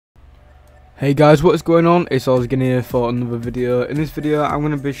Hey guys, what is going on? It's Octane here for another video. In this video I'm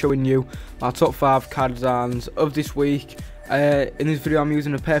going to be showing you my top 5 card designs of this week. In this video I'm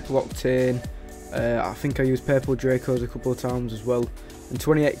using a purple Octane. I think I used purple Dracos a couple of times as well, and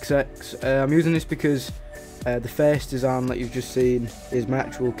 20XX. I'm using this because the first design that you've just seen is my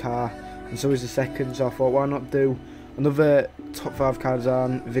actual car, and so is the second, so I thought why not do another top 5 card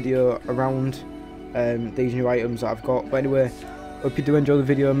design video around these new items that I've got. But anyway, hope you do enjoy the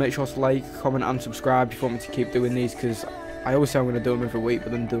video. Make sure to like, comment and subscribe if you want me to keep doing these, because I always say I'm going to do them every week,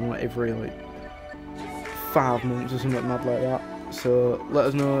 but then do them like every 5 months or something mad like that. So let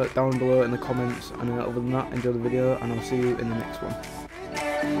us know down below in the comments, and other than that, enjoy the video and I'll see you in the next one.